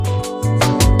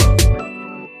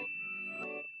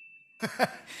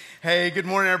Hey, good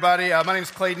morning, everybody. My name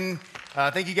is Clayton.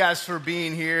 Thank you guys for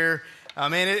being here.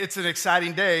 Man, it's an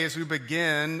exciting day as we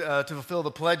begin to fulfill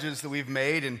the pledges that we've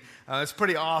made, and it's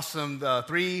pretty awesome.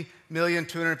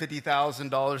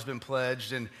 $3,250,000 has been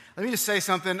pledged, and let me just say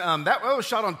something. That was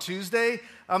shot on Tuesday.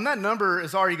 That number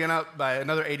is already gone up by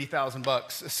another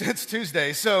 $80,000 since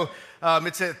Tuesday. So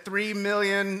it's at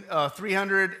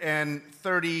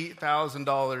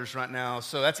 $3,330,000 right now.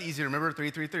 So that's easy to remember,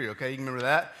 333. Okay, you can remember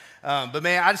that. But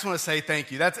man, I just want to say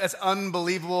thank you. That's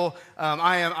unbelievable.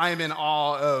 I am in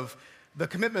awe of the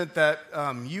commitment that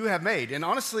you have made. And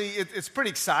honestly, it's pretty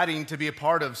exciting to be a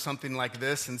part of something like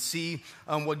this and see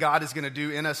what God is going to do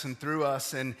in us and through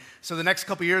us. And so the next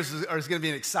couple of years is going to be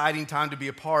an exciting time to be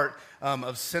a part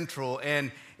of Central.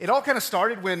 And it all kind of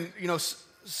started when,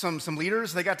 some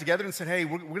leaders, they got together and said, hey,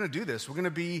 we're going to do this. We're going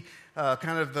to be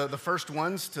kind of the first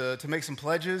ones to make some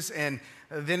pledges. And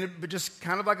then it just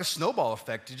kind of like a snowball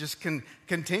effect. It just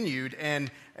continued.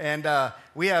 And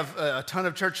we have a ton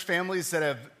of church families that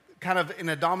have kind of in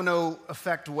a domino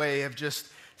effect way have just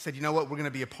said, you know what, we're going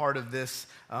to be a part of this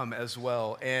as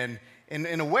well. And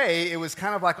in a way, it was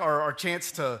kind of like our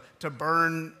chance to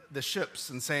burn the ships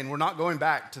and saying, we're not going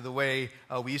back to the way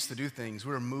we used to do things.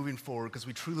 We're moving forward because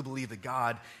we truly believe that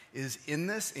God is in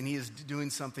this and he is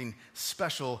doing something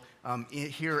special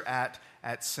here at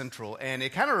Central. And it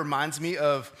kind of reminds me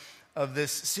of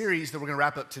this series that we're going to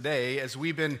wrap up today as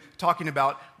we've been talking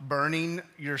about burning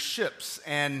your ships.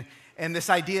 And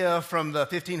this idea from the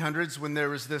 1500s when there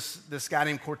was this guy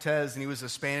named Cortez, and he was a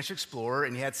Spanish explorer,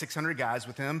 and he had 600 guys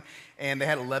with him, and they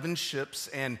had 11 ships,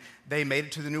 and they made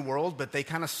it to the New World, but they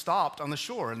kind of stopped on the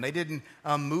shore, and they didn't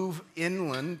move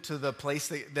inland to the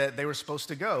place that they were supposed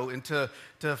to go and to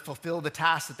fulfill the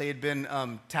task that they had been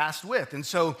tasked with. And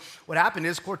so what happened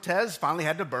is Cortez finally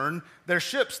had to burn their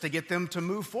ships to get them to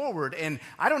move forward. And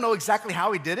I don't know exactly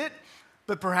how he did it,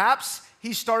 but perhaps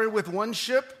he started with one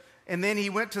ship, and then he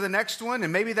went to the next one,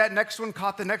 and maybe that next one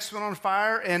caught the next one on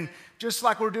fire. And just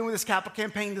like we're doing with this capital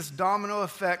campaign, this domino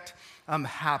effect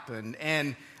happened.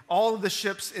 And all of the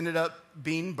ships ended up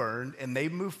being burned, and they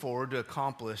moved forward to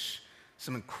accomplish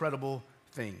some incredible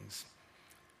things.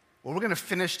 Well, we're going to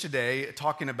finish today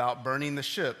talking about burning the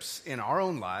ships in our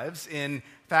own lives. In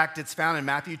fact, it's found in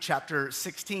Matthew chapter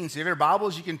 16. So if you have your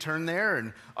Bibles, you can turn there,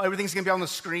 and everything's going to be on the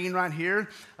screen right here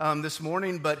this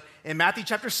morning. But in Matthew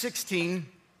chapter 16,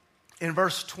 in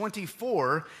verse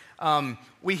 24,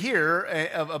 we hear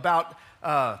about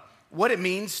what it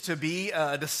means to be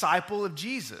a disciple of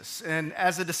Jesus. And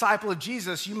as a disciple of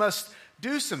Jesus, you must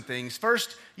do some things.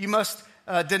 First, you must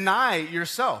deny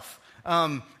yourself.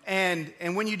 And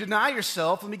when you deny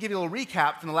yourself, let me give you a little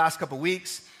recap from the last couple of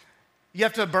weeks. You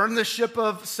have to burn the ship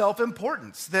of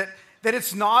self-importance, that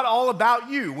it's not all about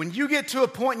you. When you get to a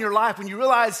point in your life when you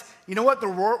realize, you know what, the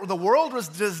world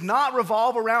does not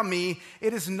revolve around me.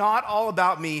 It is not all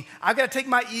about me. I've got to take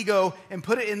my ego and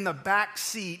put it in the back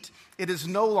seat. It is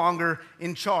no longer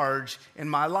in charge in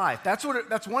my life. That's one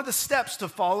of the steps to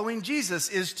following Jesus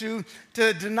is to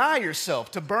deny yourself,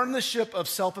 to burn the ship of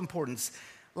self-importance.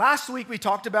 Last week we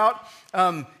talked about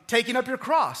taking up your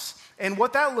cross and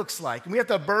what that looks like. And we have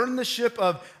to burn the ship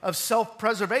of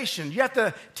self-preservation. You have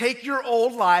to take your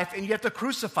old life and you have to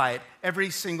crucify it every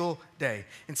single day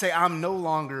and say, I'm no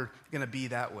longer going to be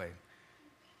that way.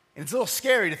 And it's a little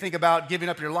scary to think about giving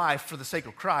up your life for the sake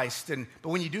of Christ. But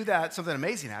when you do that, something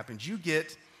amazing happens. You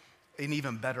get an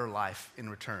even better life in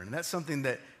return. And that's something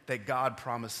that God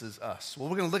promises us. Well,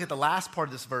 we're going to look at the last part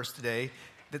of this verse today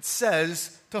that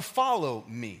says to follow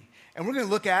me. And we're going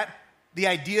to look at the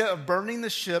idea of burning the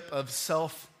ship of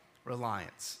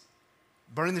self-reliance.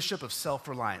 Burning the ship of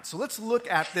self-reliance. So let's look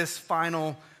at this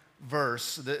final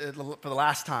verse for the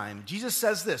last time. Jesus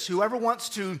says this, whoever wants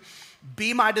to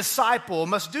be my disciple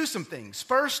must do some things.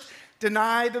 First,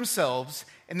 deny themselves,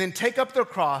 and then take up their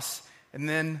cross, and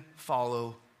then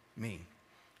follow me.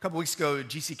 A couple weeks ago,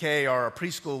 GCK, our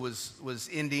preschool, was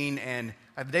ending, and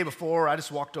the day before, I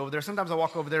just walked over there. Sometimes I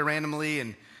walk over there randomly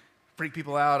and freak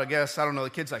people out, I guess. I don't know. The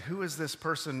kid's like, who is this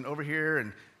person over here?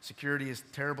 And security is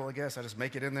terrible, I guess. I just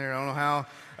make it in there. I don't know how.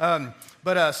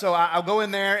 So I'll go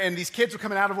in there, and these kids were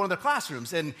coming out of one of their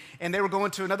classrooms, and they were going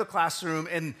to another classroom,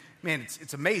 and man,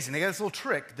 it's amazing. They got this little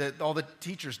trick that all the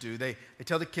teachers do. They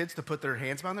tell the kids to put their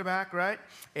hands behind their back, right?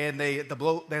 And they have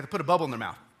to put a bubble in their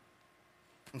mouth.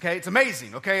 Okay, it's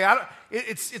amazing, okay?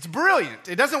 It's brilliant.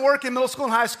 It doesn't work in middle school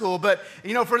and high school, but,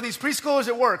 for these preschoolers,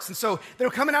 it works. And so they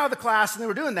were coming out of the class, and they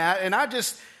were doing that, and I feel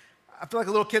like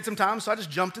a little kid sometimes, so I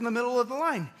just jumped in the middle of the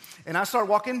line. And I started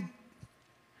walking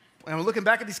And I'm looking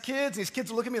back at these kids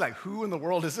are looking at me like, who in the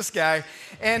world is this guy?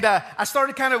 And I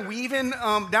started kind of weaving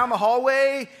down the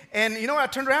hallway, and I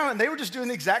turned around, and they were just doing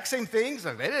the exact same things.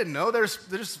 Like, they didn't know, they're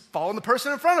just following the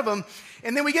person in front of them.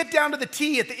 And then we get down to the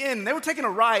T at the end, and they were taking a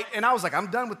right, and I was like,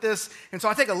 I'm done with this. And so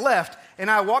I take a left,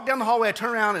 and I walk down the hallway, I turn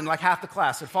around, and like half the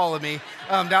class had followed me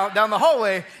down the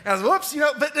hallway. And I was, whoops,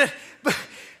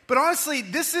 but honestly,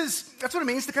 that's what it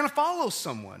means to kind of follow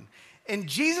someone. And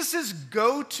Jesus'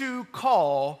 go-to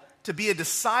call to be a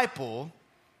disciple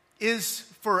is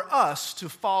for us to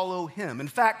follow him. In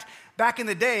fact, back in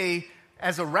the day,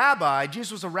 as a rabbi,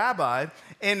 Jesus was a rabbi,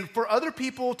 and for other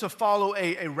people to follow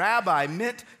a rabbi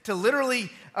meant to literally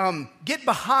get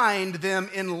behind them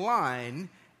in line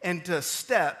and to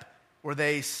step where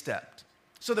they stepped.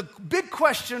 So the big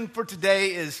question for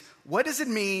today is, what does it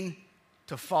mean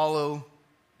to follow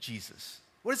Jesus?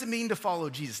 What does it mean to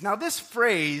follow Jesus? Now, this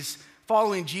phrase,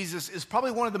 following Jesus, is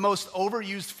probably one of the most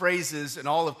overused phrases in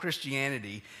all of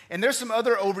Christianity. And there's some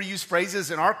other overused phrases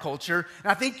in our culture,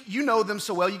 and I think you know them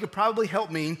so well, you could probably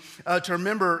help me to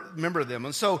remember them.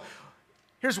 And so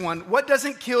here's one. What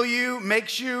doesn't kill you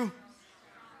makes you,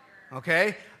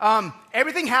 okay?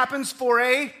 Everything happens for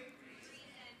a,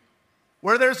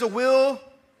 where there's a will.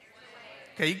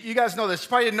 Okay, you guys know this. You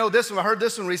probably didn't know this one. I heard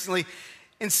this one recently.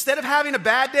 Instead of having a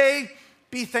bad day,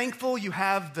 be thankful you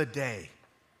have the day.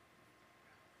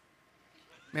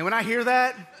 Man, when I hear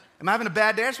that, am I having a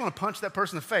bad day? I just want to punch that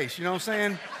person in the face. You know what I'm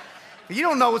saying? You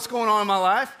don't know what's going on in my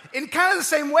life. In kind of the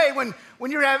same way,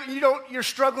 when you're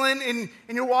struggling and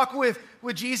you're walking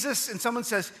with Jesus, and someone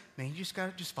says, "Man, you just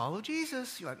gotta follow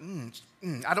Jesus." You're like,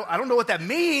 I don't know what that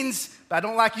means, but I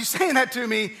don't like you saying that to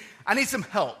me. I need some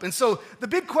help. And so the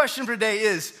big question for today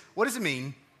is, what does it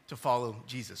mean to follow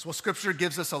Jesus? Well, Scripture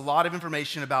gives us a lot of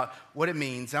information about what it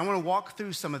means. And I want to walk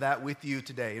through some of that with you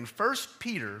today. In 1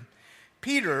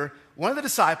 Peter, one of the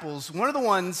disciples, one of the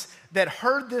ones that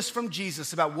heard this from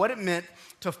Jesus about what it meant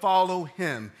to follow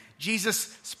him.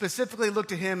 Jesus specifically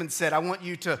looked at him and said, I want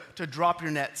you to drop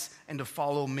your nets and to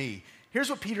follow me.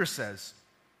 Here's what Peter says.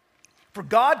 For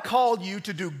God called you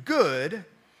to do good,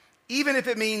 even if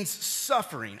it means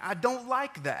suffering. I don't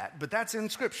like that, but that's in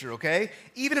Scripture, okay?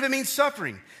 Even if it means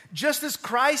suffering. Just as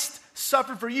Christ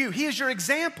suffered for you, he is your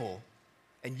example,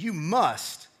 and you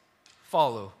must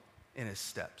follow in his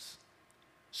steps.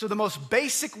 So the most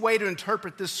basic way to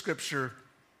interpret this scripture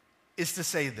is to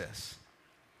say this.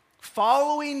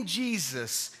 Following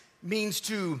Jesus means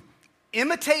to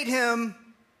imitate him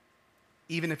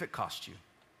even if it costs you.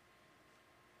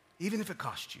 Even if it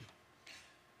costs you.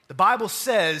 The Bible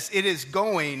says it is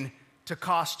going to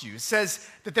cost you. It says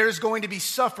that there is going to be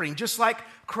suffering, just like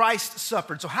Christ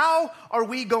suffered. So how are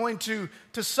we going to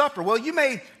suffer? Well, you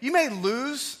may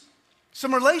lose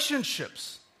some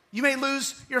relationships. You may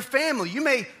lose your family. You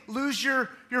may lose your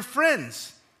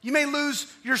friends. You may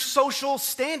lose your social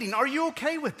standing. Are you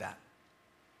okay with that?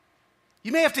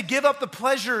 You may have to give up the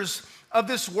pleasures of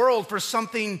this world for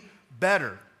something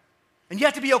better. And you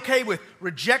have to be okay with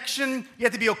rejection. You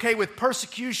have to be okay with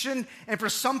persecution. And for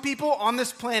some people on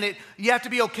this planet, you have to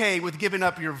be okay with giving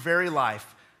up your very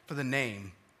life for the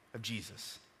name of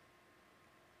Jesus.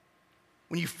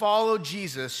 When you follow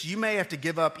Jesus, you may have to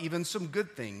give up even some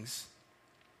good things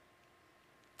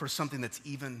for something that's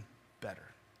even better.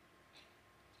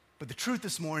 But the truth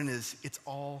this morning is it's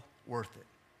all worth it.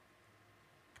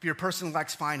 If you're a person who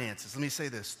lacks finances, let me say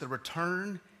this. The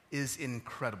return is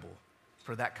incredible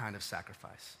for that kind of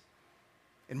sacrifice.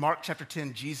 In Mark chapter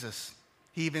 10, Jesus,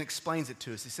 he even explains it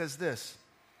to us. He says this,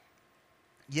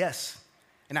 yes,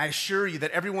 and I assure you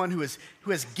that everyone who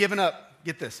has given up,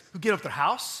 get this, who give up their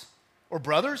house or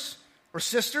brothers or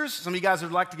sisters, some of you guys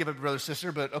would like to give up brother or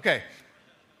sister, but okay,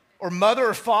 or mother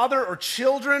or father or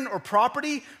children or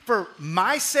property for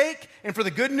my sake and for the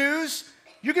good news,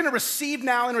 you're going to receive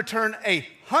now in return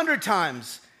 100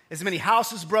 times as many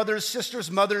houses, brothers, sisters,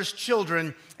 mothers,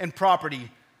 children, and property,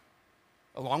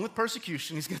 along with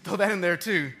persecution. He's going to throw that in there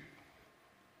too.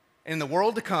 And in the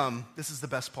world to come, this is the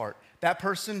best part. That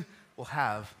person will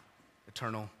have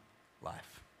eternal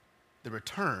life. The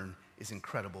return is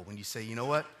incredible when you say, you know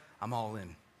what? I'm all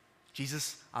in.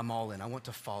 Jesus, I'm all in. I want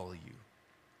to follow you.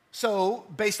 So,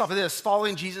 based off of this,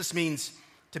 following Jesus means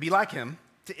to be like him,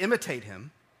 to imitate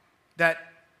him, that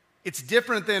it's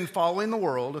different than following the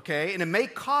world, okay? And it may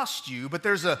cost you, but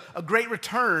there's a great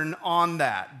return on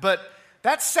that. But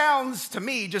that sounds to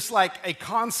me just like a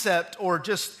concept or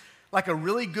just like a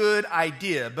really good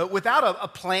idea. But without a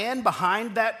plan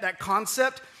behind that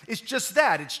concept, it's just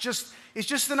that. It's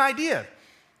just an idea.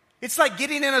 It's like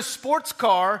getting in a sports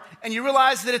car and you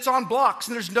realize that it's on blocks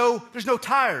and there's no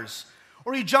tires.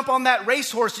 Or you jump on that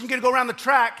racehorse and you're going to go around the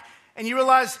track and you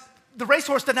realize the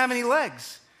racehorse doesn't have any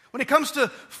legs. When it comes to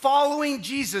following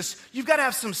Jesus, you've got to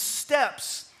have some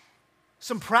steps,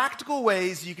 some practical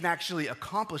ways you can actually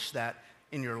accomplish that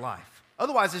in your life.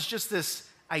 Otherwise, it's just this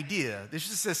idea. There's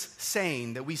just this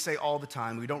saying that we say all the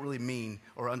time. We don't really mean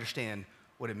or understand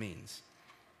what it means.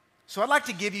 So I'd like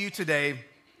to give you today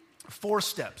 4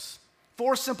 steps,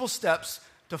 4 simple steps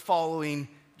to following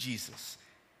Jesus.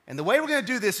 And the way we're going to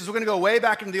do this is we're going to go way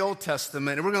back into the Old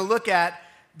Testament, and we're going to look at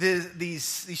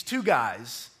these 2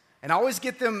 guys. And I always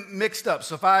get them mixed up.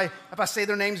 So if I say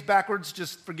their names backwards,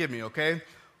 just forgive me, okay?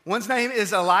 One's name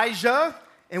is Elijah,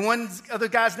 and one other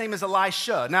guy's name is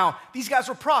Elisha. Now, these guys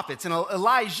were prophets, and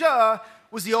Elijah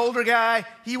was the older guy.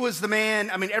 He was the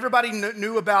man. I mean, everybody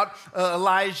knew about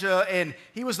Elijah, and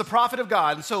he was the prophet of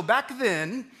God. And so back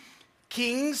then,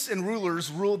 kings and rulers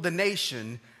ruled the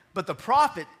nation, but the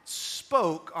prophet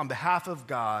spoke on behalf of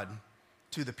God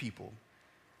to the people.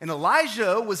 And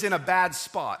Elijah was in a bad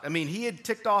spot. I mean, he had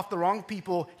ticked off the wrong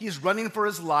people. He is running for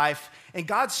his life. And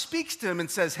God speaks to him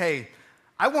and says, hey,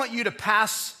 I want you to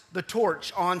pass the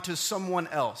torch on to someone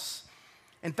else.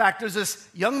 In fact, there's this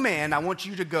young man I want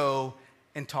you to go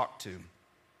and talk to.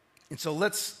 And so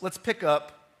let's pick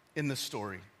up in the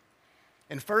story.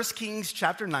 In 1 Kings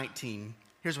chapter 19,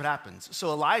 here's what happens.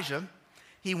 So Elijah,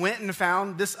 he went and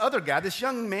found this other guy, this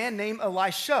young man named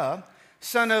Elisha,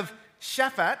 son of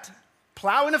Shaphat,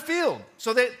 plowing a field.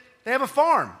 So they have a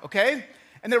farm, okay?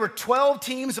 And there were 12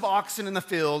 teams of oxen in the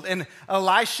field, and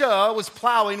Elisha was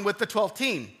plowing with the 12th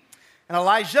team. And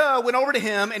Elijah went over to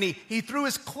him, and he threw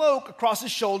his cloak across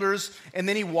his shoulders, and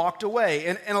then he walked away.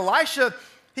 And Elisha,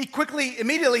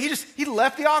 immediately, he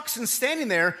left the oxen standing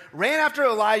there, ran after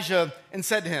Elijah, and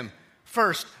said to him,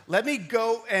 first, let me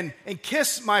go and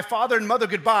kiss my father and mother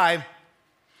goodbye,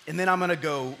 and then I'm going to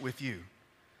go with you.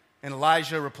 And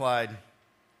Elijah replied,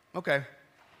 okay,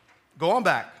 go on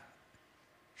back,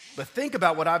 but think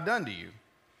about what I've done to you.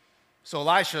 So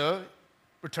Elisha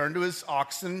returned to his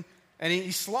oxen, and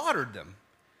he slaughtered them.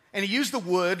 And he used the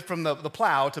wood from the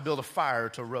plow to build a fire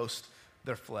to roast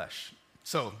their flesh.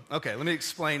 So, okay, let me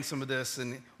explain some of this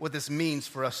and what this means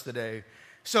for us today.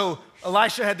 So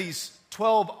Elisha had these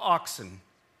 12 oxen.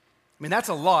 I mean, that's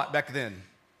a lot back then.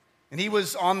 And he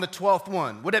was on the 12th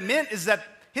one. What it meant is that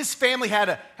his family had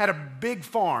a big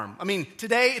farm. I mean,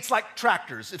 today it's like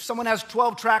tractors. If someone has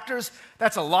 12 tractors,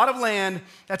 that's a lot of land.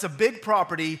 That's a big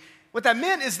property. What that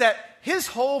meant is that his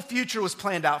whole future was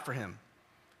planned out for him.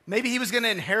 Maybe he was going to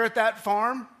inherit that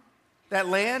farm, that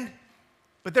land,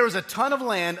 but there was a ton of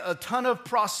land, a ton of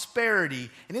prosperity,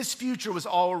 and his future was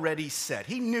already set.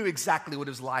 He knew exactly what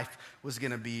his life was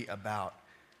going to be about.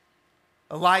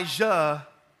 Elijah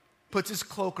puts his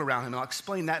cloak around him, and I'll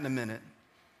explain that in a minute.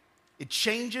 It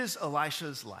changes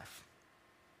Elisha's life.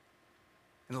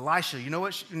 And Elisha, you know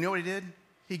what he did?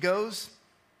 He goes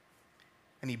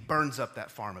and he burns up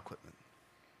that farm equipment.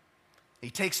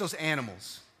 He takes those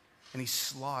animals and he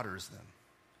slaughters them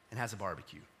and has a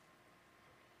barbecue.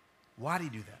 Why did he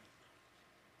do that?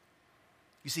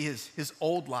 You see, his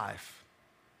old life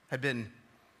had been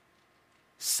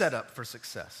set up for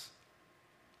success.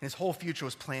 And his whole future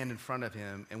was planned in front of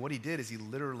him. And what he did is he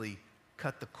literally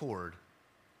cut the cord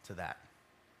to that.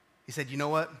 He said, you know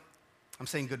what? I'm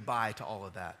saying goodbye to all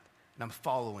of that, and I'm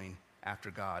following after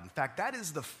God. In fact, that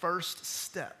is the first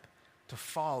step to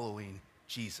following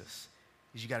Jesus,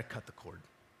 is you got to cut the cord.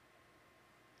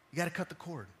 You got to cut the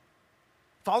cord.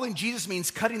 Following Jesus means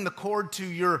cutting the cord to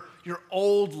your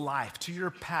old life, to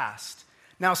your past.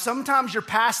 Now, sometimes your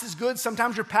past is good,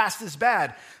 sometimes your past is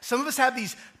bad. Some of us have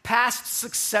these past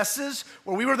successes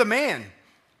where we were the man,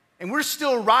 and we're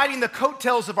still riding the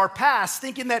coattails of our past,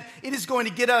 thinking that it is going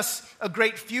to get us a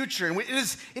great future. And it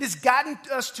has gotten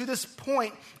us to this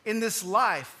point in this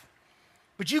life.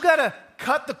 But you got to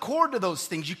cut the cord to those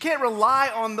things. You can't rely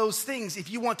on those things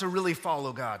if you want to really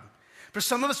follow God. For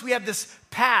some of us, we have this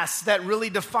past that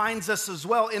really defines us as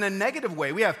well in a negative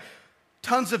way. We have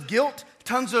tons of guilt,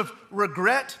 tons of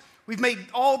regret. We've made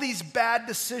all these bad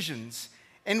decisions.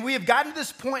 And we have gotten to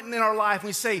this point in our life, and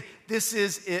we say, this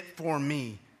is it for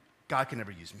me. God can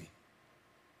never use me.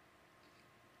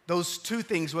 Those two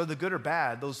things, whether good or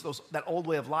bad, that old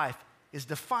way of life is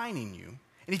defining you.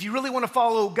 And if you really want to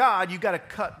follow God, you've got to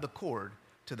cut the cord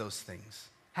to those things,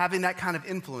 having that kind of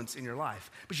influence in your life.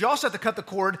 But you also have to cut the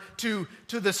cord to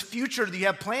this future that you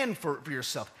have planned for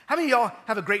yourself. How many of y'all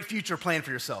have a great future planned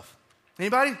for yourself?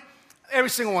 Anybody? Every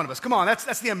single one of us. Come on,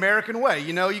 that's the American way.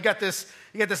 You know, you got this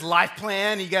life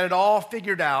plan, you got it all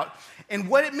figured out. And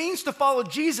what it means to follow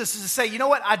Jesus is to say, you know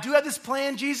what, I do have this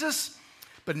plan, Jesus,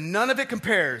 but none of it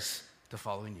compares to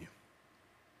following you.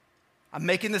 I'm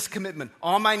making this commitment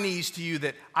on my knees to you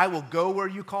that I will go where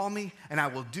you call me and I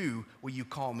will do what you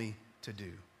call me to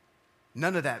do.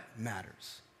 None of that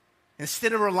matters.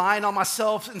 Instead of relying on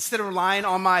myself, instead of relying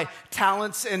on my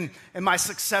talents and my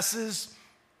successes,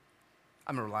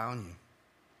 I'm going to rely on you.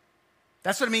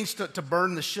 That's what it means to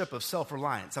burn the ship of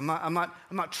self-reliance. I'm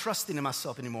not trusting in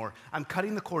myself anymore. I'm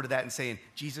cutting the cord of that and saying,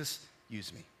 Jesus,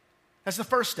 use me. That's the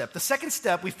first step. The second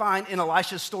step we find in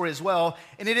Elisha's story as well,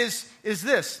 and it is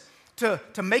this,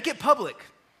 to make it public.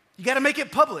 You got to make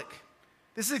it public.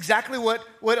 This is exactly what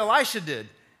Elisha did.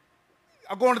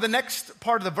 I'll go on to the next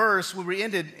part of the verse where we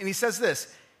ended, and he says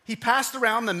this. He passed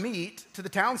around the meat to the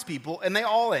townspeople, and they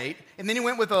all ate, and then he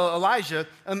went with Elijah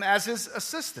as his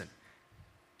assistant.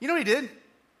 You know what he did?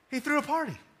 He threw a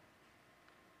party.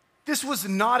 This was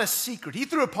not a secret. He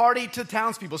threw a party to the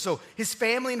townspeople. So his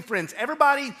family and friends,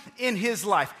 everybody in his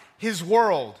life, his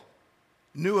world,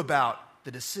 knew about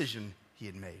the decision he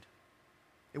had made.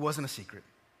 It wasn't a secret.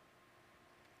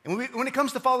 And when it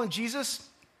comes to following Jesus,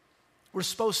 we're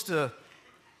supposed to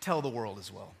tell the world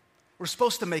as well. We're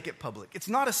supposed to make it public. It's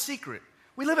not a secret.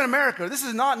 We live in America. This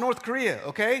is not North Korea,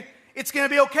 okay? It's going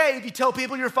to be okay if you tell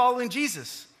people you're following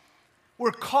Jesus.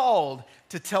 We're called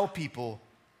to tell people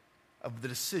of the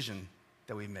decision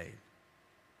that we made.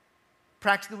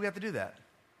 Practically, we have to do that.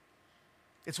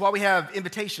 It's why we have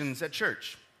invitations at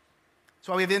church. It's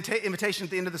why we have invitations at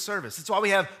the end of the service. It's why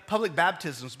we have public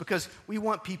baptisms, because we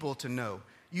want people to know.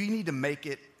 You need to make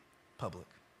it public.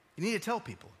 You need to tell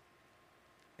people.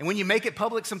 And when you make it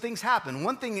public, some things happen.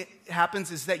 One thing that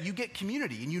happens is that you get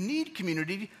community, and you need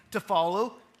community to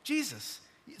follow Jesus.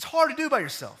 It's hard to do by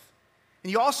yourself.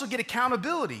 And you also get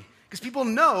accountability, because people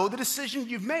know the decision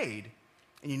you've made,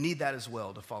 and you need that as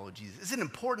well to follow Jesus. It's an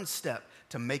important step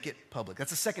to make it public. That's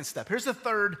the second step. Here's the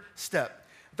third step.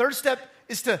 The third step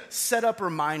is to set up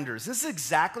reminders. This is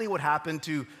exactly what happened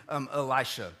to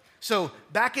Elisha. So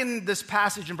back in this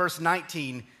passage in verse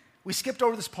 19, we skipped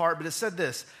over this part, but it said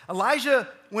this. Elijah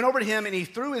went over to him, and he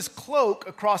threw his cloak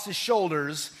across his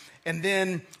shoulders and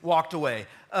then walked away.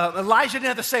 Elijah didn't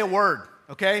have to say a word,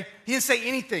 okay? He didn't say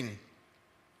anything,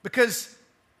 because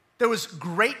there was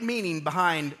great meaning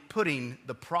behind putting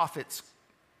the prophet's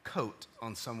coat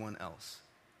on someone else.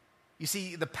 You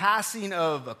see, the passing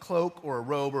of a cloak or a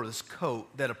robe or this coat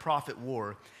that a prophet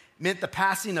wore meant the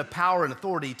passing of power and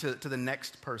authority to the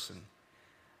next person.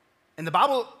 And the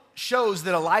Bible shows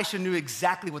that Elisha knew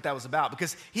exactly what that was about,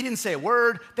 because he didn't say a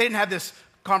word. They didn't have this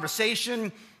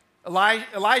conversation.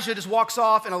 Elijah just walks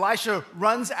off, and Elisha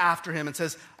runs after him and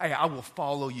says, hey, I will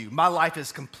follow you. My life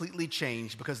is completely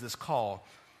changed because of this call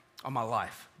on my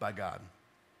life by God.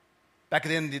 Back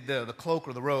then, the cloak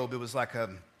or the robe, it was like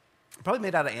probably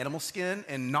made out of animal skin,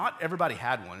 and not everybody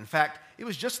had one. In fact, it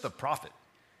was just the prophet.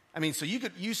 I mean, so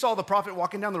you saw the prophet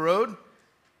walking down the road,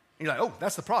 and you're like, oh,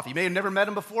 that's the prophet. You may have never met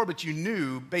him before, but you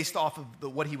knew based off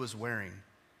of what he was wearing.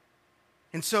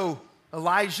 And so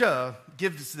Elijah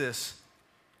gives this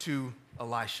to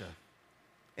Elisha.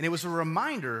 And it was a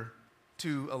reminder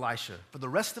to Elisha for the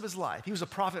rest of his life. He was a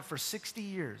prophet for 60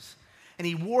 years. And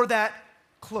he wore that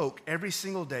cloak every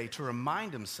single day to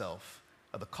remind himself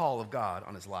of the call of God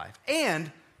on his life,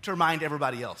 and to remind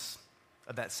everybody else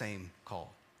of that same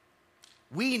call.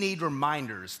 We need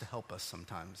reminders to help us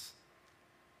sometimes.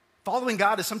 Following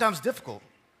God is sometimes difficult.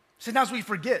 Sometimes we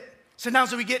forget.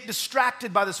 Sometimes we get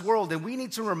distracted by this world, and we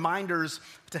need some reminders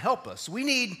to help us. We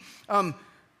need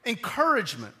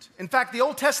encouragement. In fact, the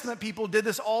Old Testament people did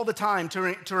this all the time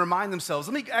to remind themselves.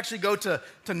 Let me actually go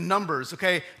to Numbers,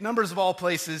 okay? Numbers of all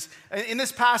places. In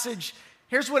this passage,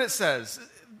 here's what it says.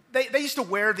 They used to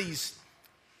wear these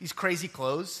crazy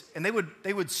clothes, and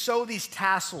they would sew these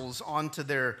tassels onto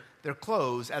their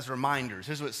clothes as reminders.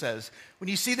 Here's what it says. When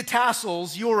you see the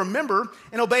tassels, you will remember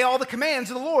and obey all the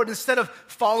commands of the Lord instead of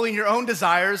following your own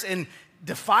desires and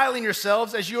defiling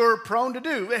yourselves as you're prone to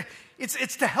do.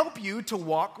 It's to help you to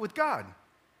walk with God.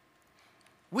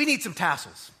 We need some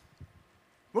tassels.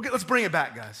 Let's bring it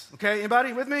back, guys. Okay,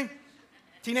 anybody with me?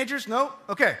 Teenagers? No?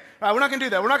 Okay. All right, we're not going to do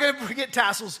that. We're not going to forget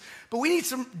tassels, but we need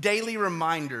some daily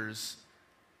reminders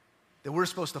that we're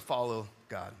supposed to follow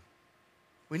God.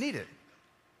 We need it.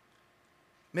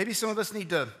 Maybe some of us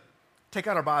need to take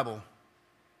out our Bible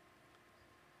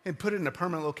and put it in a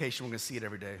permanent location. We're going to see it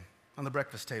every day. On the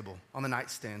breakfast table, on the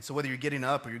nightstand. So whether you're getting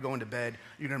up or you're going to bed,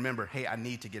 you're going to remember, hey, I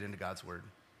need to get into God's Word.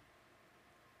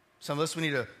 Some of us, we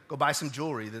need to go buy some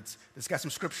jewelry that's got some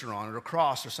scripture on it, or a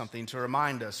cross or something to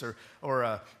remind us, or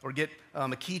get a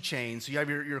keychain so you have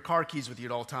your car keys with you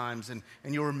at all times, and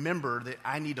you'll remember that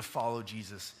I need to follow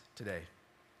Jesus today.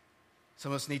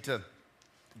 Some of us need to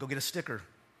go get a sticker,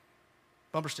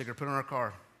 bumper sticker, put it on our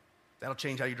car. That'll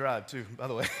change how you drive too, by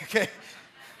the way, okay?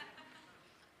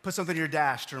 Put something in your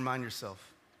dash to remind yourself.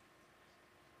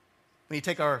 When you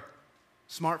take our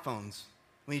smartphones,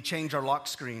 when you change our lock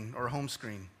screen or home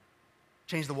screen,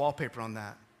 change the wallpaper on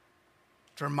that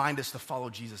to remind us to follow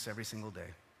Jesus every single day.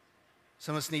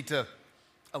 Some of us need to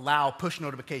allow push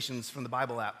notifications from the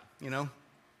Bible app,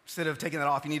 Instead of taking that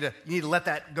off, you need to let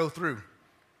that go through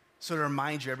so to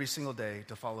remind you every single day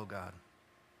to follow God.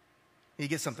 You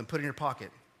get something, put it in your pocket.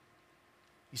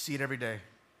 You see it every day.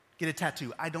 Get a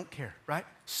tattoo. I don't care, right?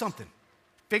 Something.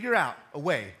 Figure out a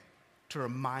way to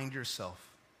remind yourself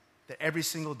that every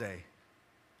single day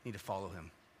you need to follow him.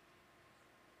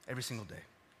 Every single day.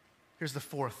 Here's the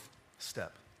fourth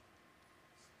step.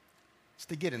 It's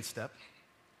to get in step.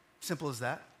 Simple as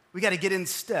that. We got to get in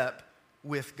step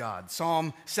with God.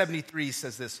 Psalm 73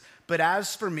 says this, "But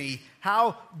as for me,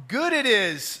 how good it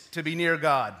is to be near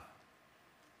God.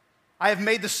 I have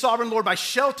made the sovereign Lord my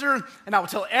shelter, and I will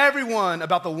tell everyone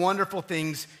about the wonderful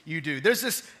things you do." There's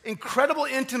this incredible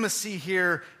intimacy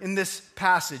here in this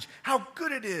passage. How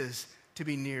good it is to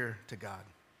be near to God.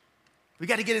 We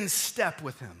got to get in step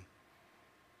with him.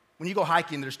 When you go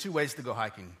hiking, there's two ways to go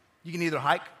hiking. You can either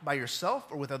hike by yourself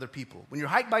or with other people. When you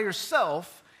hike by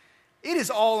yourself, it is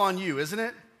all on you, isn't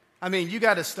it? I mean, you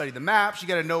got to study the maps. You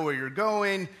got to know where you're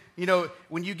going.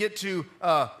 When you get to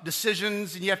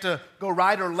decisions and you have to go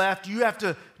right or left, you have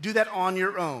to do that on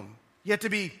your own. You have to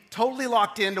be totally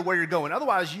locked into where you're going.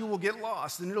 Otherwise, you will get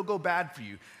lost and it'll go bad for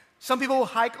you. Some people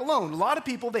hike alone. A lot of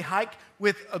people, they hike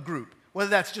with a group, whether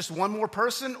that's just one more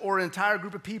person or an entire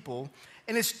group of people.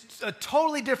 And it's a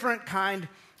totally different kind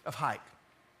of hike.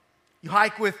 You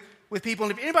hike with people,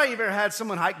 and if anybody ever had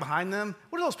someone hike behind them,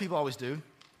 what do those people always do?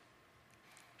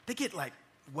 They get like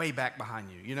way back behind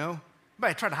you,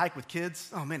 Anybody try to hike with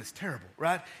kids? Oh man, it's terrible,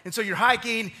 right? And so you're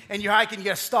hiking, you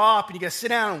gotta stop, and you gotta sit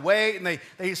down and wait, and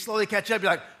they slowly catch up.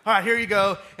 You're like, all right, here you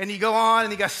go. And you go on,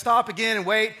 and you gotta stop again and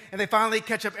wait, and they finally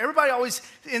catch up. Everybody always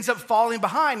ends up falling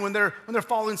behind when they're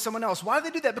following someone else. Why do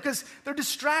they do that? Because they're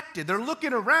distracted. They're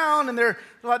looking around, and they're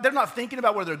not thinking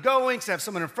about where they're going because they have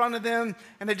someone in front of them,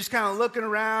 and they're just kind of looking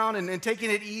around and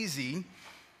taking it easy.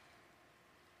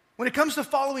 When it comes to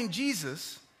following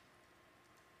Jesus,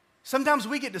 sometimes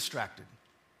we get distracted.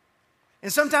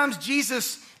 And sometimes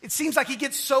Jesus, it seems like he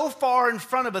gets so far in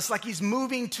front of us, like he's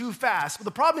moving too fast. But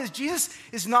the problem is Jesus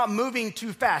is not moving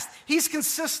too fast. He's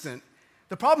consistent.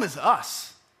 The problem is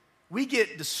us. We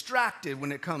get distracted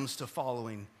when it comes to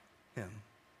following him.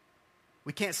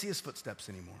 We can't see his footsteps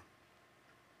anymore.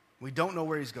 We don't know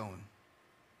where he's going.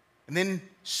 And then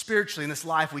spiritually in this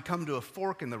life, we come to a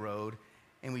fork in the road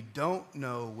and we don't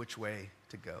know which way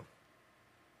to go.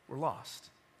 We're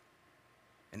lost.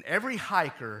 And every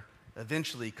hiker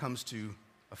eventually comes to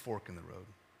a fork in the road.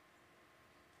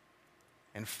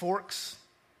 And forks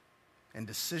and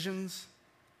decisions,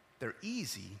 they're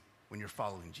easy when you're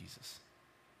following Jesus,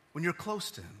 when you're close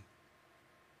to him.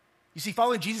 You see,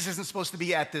 following Jesus isn't supposed to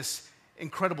be at this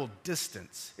incredible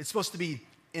distance. It's supposed to be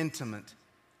intimate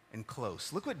and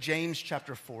close. Look what James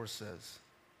chapter 4 says.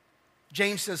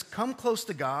 James says, come close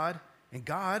to God, and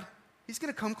God, he's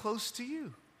going to come close to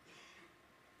you.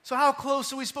 So how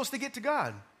close are we supposed to get to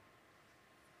God?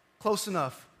 Close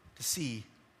enough to see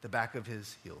the back of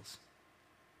his heels.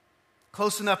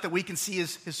 Close enough that we can see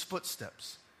his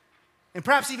footsteps. And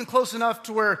perhaps even close enough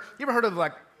to where, you ever heard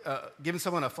of giving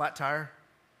someone a flat tire?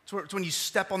 It's when you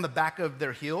step on the back of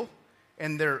their heel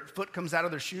and their foot comes out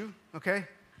of their shoe, okay?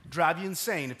 Drive you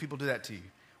insane if people do that to you.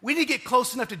 We need to get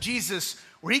close enough to Jesus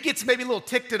where he gets maybe a little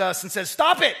ticked at us and says,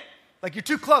 stop it, like you're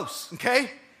too close, okay?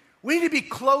 We need to be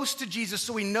close to Jesus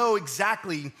so we know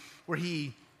exactly where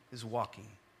he is walking.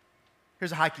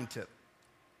 Here's a hiking tip.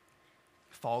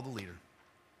 Follow the leader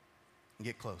and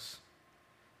get close.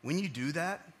 When you do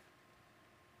that,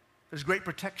 there's great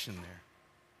protection there.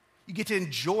 You get to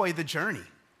enjoy the journey.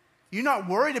 You're not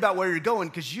worried about where you're going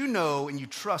because you know and you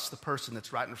trust the person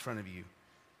that's right in front of you.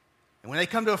 And when they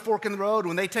come to a fork in the road,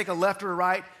 when they take a left or a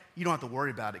right, you don't have to worry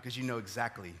about it because you know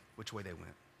exactly which way they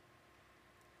went.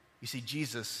 You see,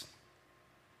 Jesus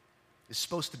is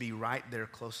supposed to be right there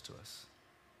close to us.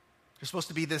 There's supposed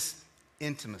to be this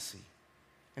intimacy.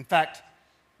 In fact,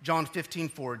 John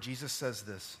 15:4, Jesus says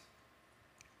this,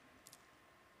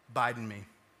 abide in me,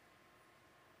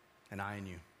 and I in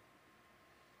you.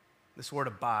 This word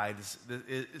abide,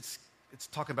 it's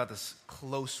talking about this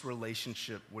close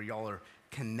relationship where y'all are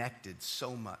connected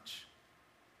so much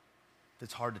that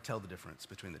it's hard to tell the difference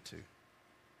between the two.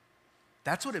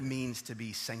 That's what it means to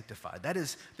be sanctified. That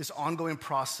is this ongoing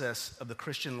process of the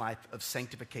Christian life of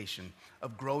sanctification,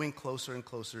 of growing closer and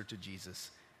closer to Jesus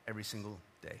every single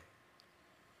day.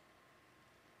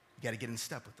 You got to get in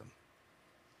step with him.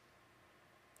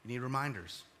 You need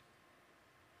reminders.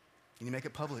 You need to make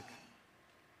it public.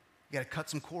 You got to cut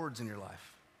some cords in your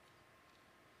life.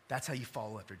 That's how you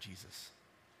follow after Jesus.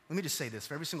 Let me just say this.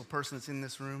 For every single person that's in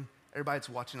this room, everybody that's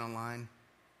watching online,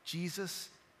 Jesus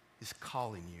is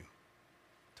calling you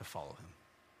to follow him.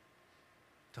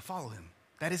 To follow him.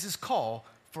 That is his call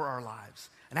for our lives.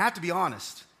 And I have to be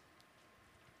honest,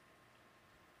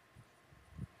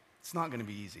 it's not going to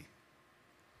be easy.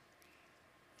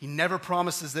 He never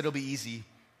promises that it'll be easy,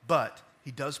 but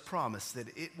he does promise that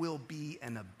it will be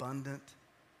an abundant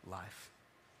life.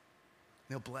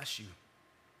 And he'll bless you.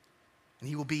 And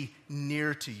he will be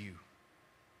near to you.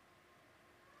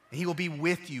 And he will be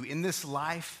with you in this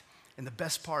life. And the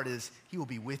best part is he will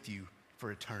be with you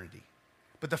for eternity.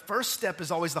 But the first step is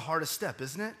always the hardest step,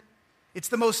 isn't it? It's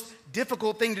the most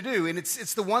difficult thing to do, and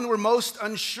it's the one we're most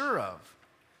unsure of.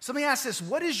 So let me ask this,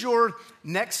 what is your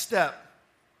next step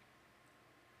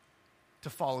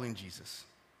to following Jesus?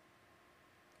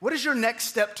 What is your next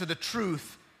step to the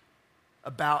truth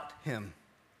about him?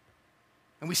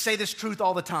 And we say this truth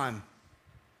all the time,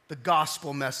 the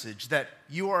gospel message that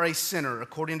you are a sinner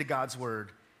according to God's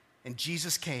word, and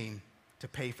Jesus came to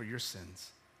pay for your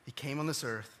sins. He came on this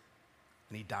earth,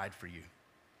 and he died for you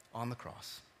on the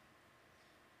cross.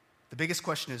 The biggest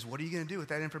question is, what are you going to do with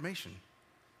that information?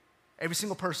 Every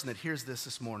single person that hears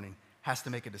this morning has to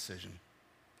make a decision.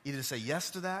 Either to say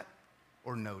yes to that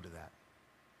or no to that.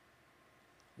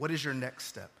 What is your next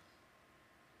step?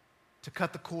 To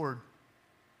cut the cord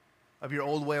of your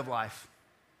old way of life.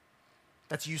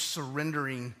 That's you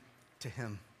surrendering to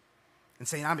him and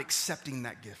saying, I'm accepting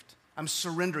that gift. I'm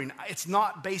surrendering. It's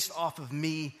not based off of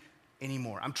me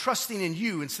anymore. I'm trusting in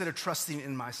you instead of trusting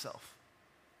in myself.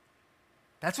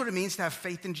 That's what it means to have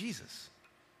faith in Jesus.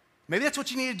 Maybe that's what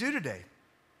you need to do today.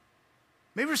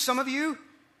 Maybe for some of you,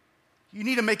 you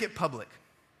need to make it public.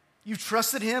 You've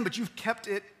trusted him, but you've kept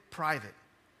it private.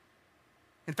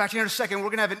 In fact, here in a second, we're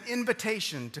going to have an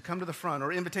invitation to come to the front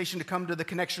or invitation to come to the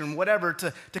connection room, whatever,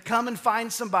 to come and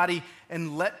find somebody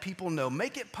and let people know.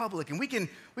 Make it public. And we can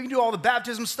do all the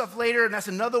baptism stuff later, and that's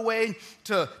another way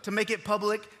to make it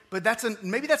public. But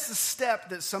maybe that's the step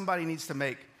that somebody needs to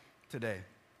make today.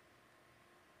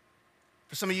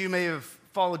 For some of you may have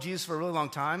followed Jesus for a really long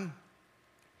time,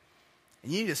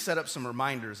 and you need to set up some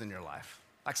reminders in your life,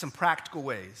 like some practical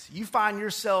ways. You find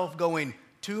yourself going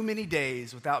too many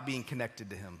days without being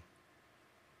connected to him,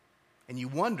 and you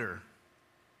wonder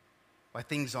why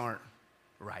things aren't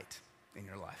right in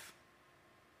your life.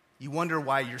 You wonder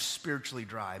why you're spiritually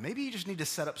dry. Maybe you just need to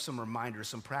set up some reminders,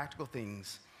 some practical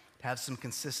things to have some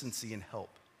consistency and help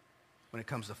when it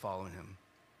comes to following him.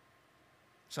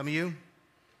 Some of you,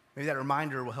 maybe that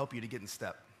reminder will help you to get in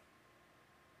step.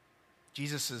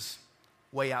 Jesus is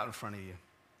way out in front of you.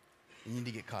 You need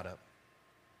to get caught up.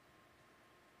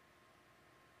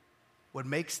 What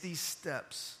makes these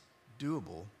steps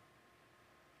doable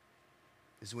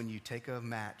is when you take a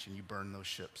match and you burn those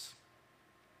ships.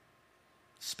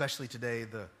 Especially today,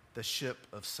 the ship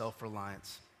of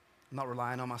self-reliance. I'm not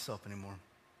relying on myself anymore.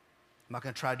 I'm not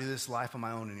going to try to do this life on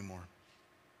my own anymore.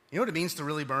 You know what it means to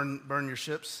really burn your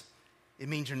ships? It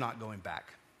means you're not going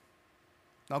back.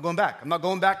 Not going back. I'm not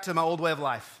going back to my old way of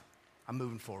life. I'm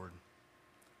moving forward.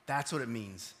 That's what it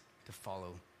means to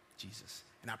follow Jesus.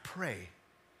 And I pray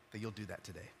that you'll do that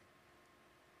today.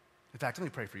 In fact, let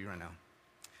me pray for you right now.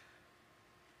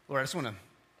 Lord, I want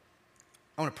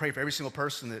to pray for every single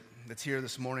person that's here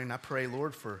this morning. I pray,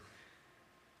 Lord, for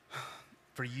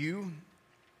you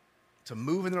to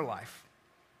move in their life.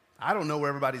 I don't know where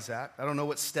everybody's at. I don't know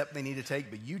what step they need to take,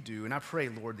 but you do. And I pray,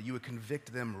 Lord, that you would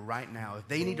convict them right now. If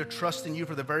they need to trust in you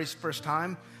for the very first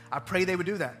time, I pray they would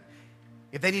do that.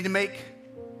 If they need to make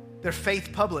their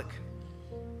faith public,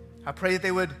 I pray that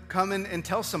they would come in and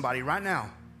tell somebody right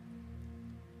now.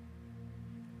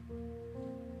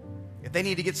 If they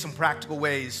need to get some practical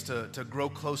ways to grow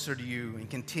closer to you and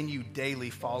continue daily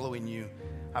following you,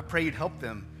 I pray you'd help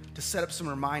them to set up some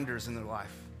reminders in their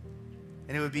life.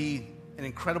 And it would be an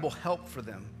incredible help for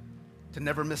them to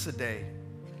never miss a day,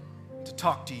 to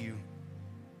talk to you,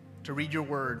 to read your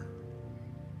word,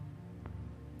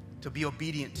 to be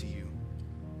obedient to you.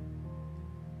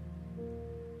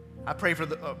 I pray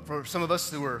for some of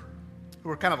us who are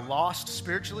kind of lost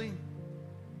spiritually.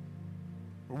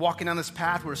 We're walking down this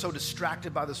path. We're so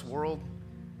distracted by this world.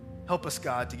 Help us,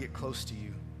 God, to get close to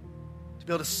you, to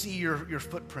be able to see your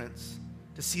footprints,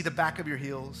 to see the back of your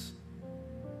heels,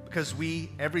 because we,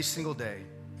 every single day,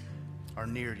 are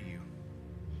near to you.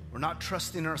 We're not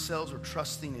trusting in ourselves. We're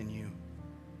trusting in you.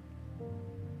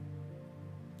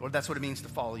 Lord, that's what it means to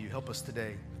follow you. Help us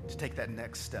today to take that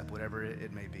next step, whatever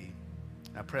it may be.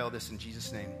 And I pray all this in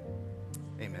Jesus' name.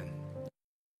 Amen.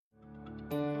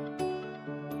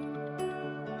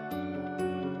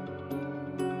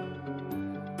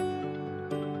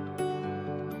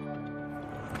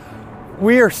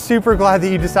 We are super glad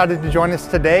that you decided to join us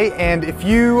today, and if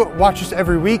you watch us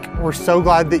every week, we're so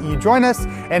glad that you join us.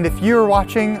 And if you're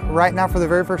watching right now for the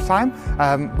very first time,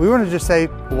 we want to just say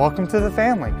welcome to the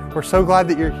family. We're so glad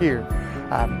that you're here.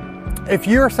 If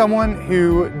you're someone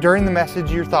who during the message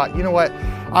you thought, you know what,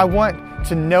 I want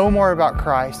to know more about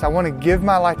Christ, I want to give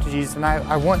my life to Jesus, and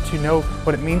I want to know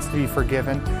what it means to be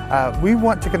forgiven, we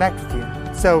want to connect with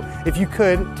you. So if you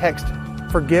could text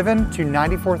forgiven to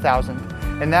 94,000,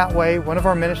 and that way one of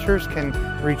our ministers can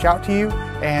reach out to you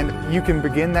and you can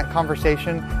begin that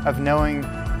conversation of knowing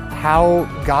how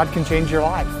God can change your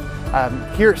life.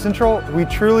 Here at Central, we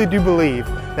truly do believe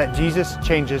that Jesus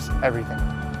changes everything.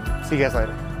 See you guys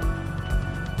later.